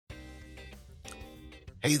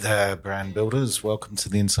Hey there, brand builders. Welcome to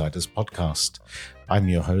the Insiders Podcast. I'm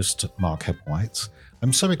your host, Mark Hebwhite.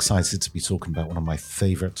 I'm so excited to be talking about one of my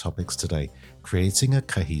favorite topics today, creating a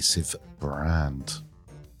cohesive brand.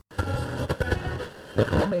 Here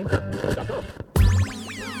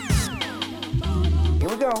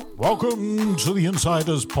we go. Welcome to the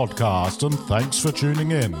Insiders Podcast, and thanks for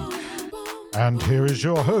tuning in. And here is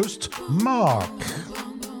your host, Mark.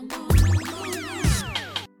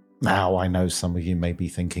 Now, I know some of you may be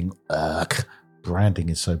thinking, ugh, branding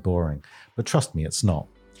is so boring. But trust me, it's not.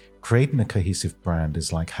 Creating a cohesive brand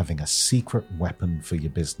is like having a secret weapon for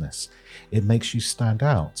your business. It makes you stand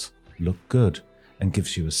out, look good, and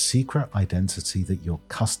gives you a secret identity that your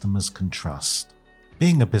customers can trust.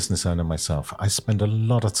 Being a business owner myself, I spend a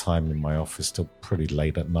lot of time in my office till pretty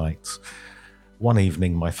late at night. One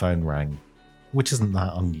evening, my phone rang, which isn't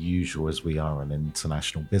that unusual as we are an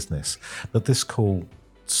international business, but this call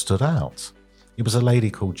stood out. It was a lady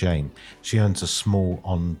called Jane. She owns a small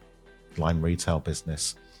online retail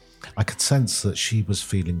business. I could sense that she was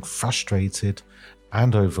feeling frustrated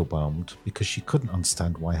and overwhelmed because she couldn't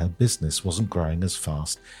understand why her business wasn't growing as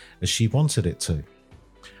fast as she wanted it to.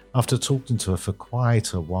 After talking to her for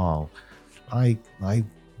quite a while, I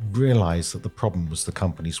realized that the problem was the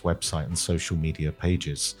company's website and social media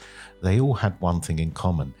pages. They all had one thing in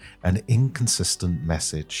common: an inconsistent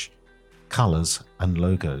message, colors and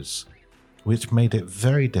logos, which made it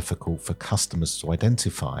very difficult for customers to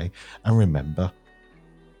identify and remember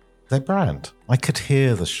their brand. I could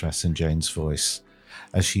hear the stress in Jane's voice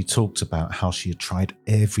as she talked about how she had tried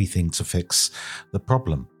everything to fix the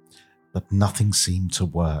problem, but nothing seemed to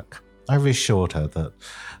work. I reassured her that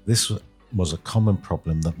this was a common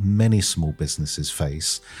problem that many small businesses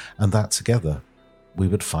face, and that together we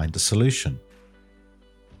would find a solution.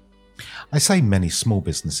 I say many small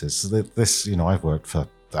businesses. I've worked for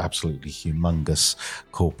absolutely humongous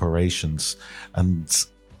corporations, and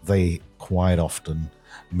they quite often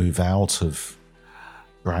move out of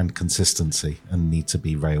brand consistency and need to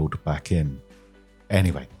be railed back in.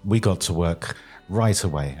 Anyway, we got to work right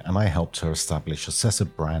away, and I helped her establish a set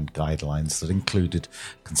of brand guidelines that included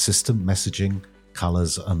consistent messaging,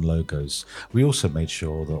 colors and logos. We also made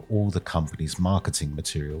sure that all the company's marketing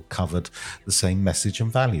material covered the same message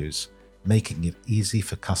and values, making it easy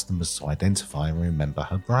for customers to identify and remember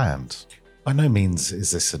her brand. By no means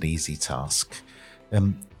is this an easy task.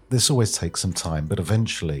 This always takes some time, but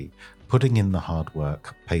eventually putting in the hard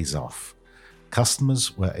work pays off.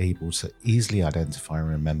 Customers were able to easily identify and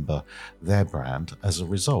remember their brand as a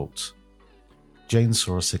result. Jane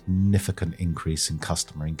saw a significant increase in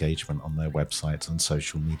customer engagement on their website and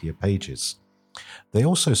social media pages. They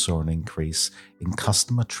also saw an increase in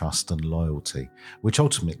customer trust and loyalty, which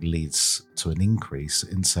ultimately leads to an increase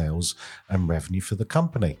in sales and revenue for the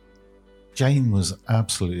company. Jane was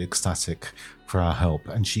absolutely ecstatic for our help,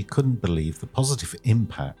 and she couldn't believe the positive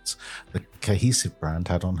impact the cohesive brand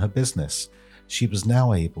had on her business. She was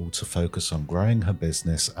now able to focus on growing her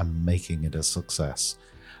business and making it a success.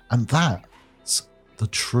 And that's the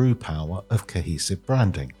true power of cohesive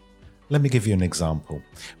branding. Let me give you an example.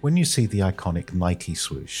 When you see the iconic Nike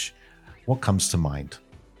swoosh, what comes to mind?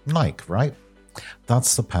 Nike, right?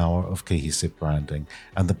 That's the power of cohesive branding.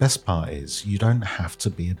 And the best part is you don't have to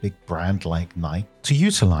be a big brand like Nike to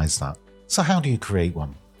utilize that. So how do you create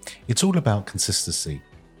one? It's all about consistency.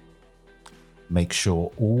 Make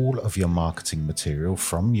sure all of your marketing material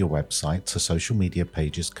from your website to social media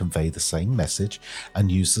pages convey the same message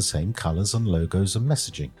and use the same colors and logos and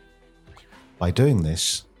messaging. By doing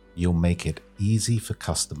this, you'll make it easy for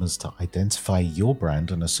customers to identify your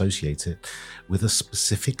brand and associate it with a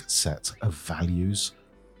specific set of values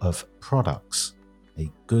of products, a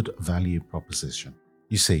good value proposition.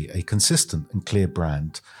 You see, a consistent and clear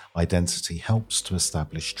brand identity helps to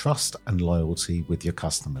establish trust and loyalty with your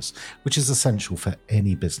customers, which is essential for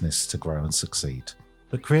any business to grow and succeed.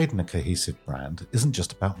 But creating a cohesive brand isn't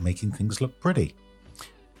just about making things look pretty.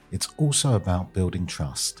 It's also about building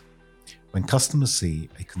trust. When customers see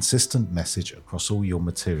a consistent message across all your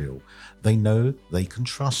material, they know they can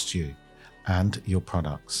trust you and your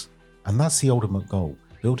products. And that's the ultimate goal,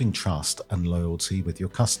 building trust and loyalty with your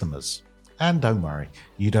customers. And don't worry,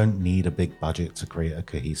 you don't need a big budget to create a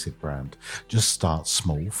cohesive brand. Just start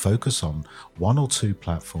small, focus on 1 or 2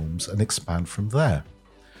 platforms and expand from there.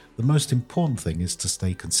 The most important thing is to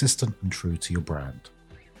stay consistent and true to your brand.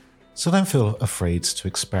 So don't feel afraid to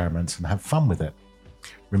experiment and have fun with it.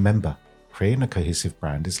 Remember, creating a cohesive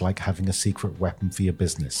brand is like having a secret weapon for your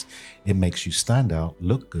business. It makes you stand out,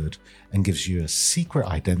 look good, and gives you a secret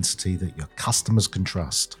identity that your customers can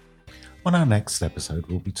trust. On our next episode,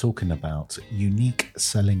 we'll be talking about unique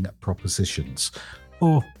selling propositions,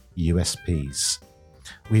 or USPs.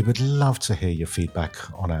 We would love to hear your feedback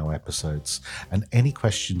on our episodes, and any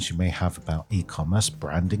questions you may have about e-commerce,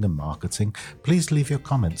 branding and marketing, please leave your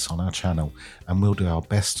comments on our channel and we'll do our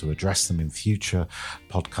best to address them in future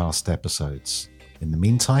podcast episodes. In the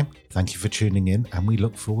meantime, thank you for tuning in, and we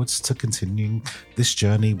look forward to continuing this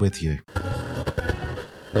journey with you.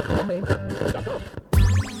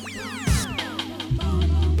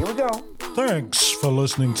 Here we go. Thanks for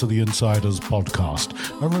listening to the Insiders Podcast,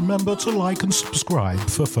 and remember to like and subscribe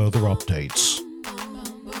for further updates.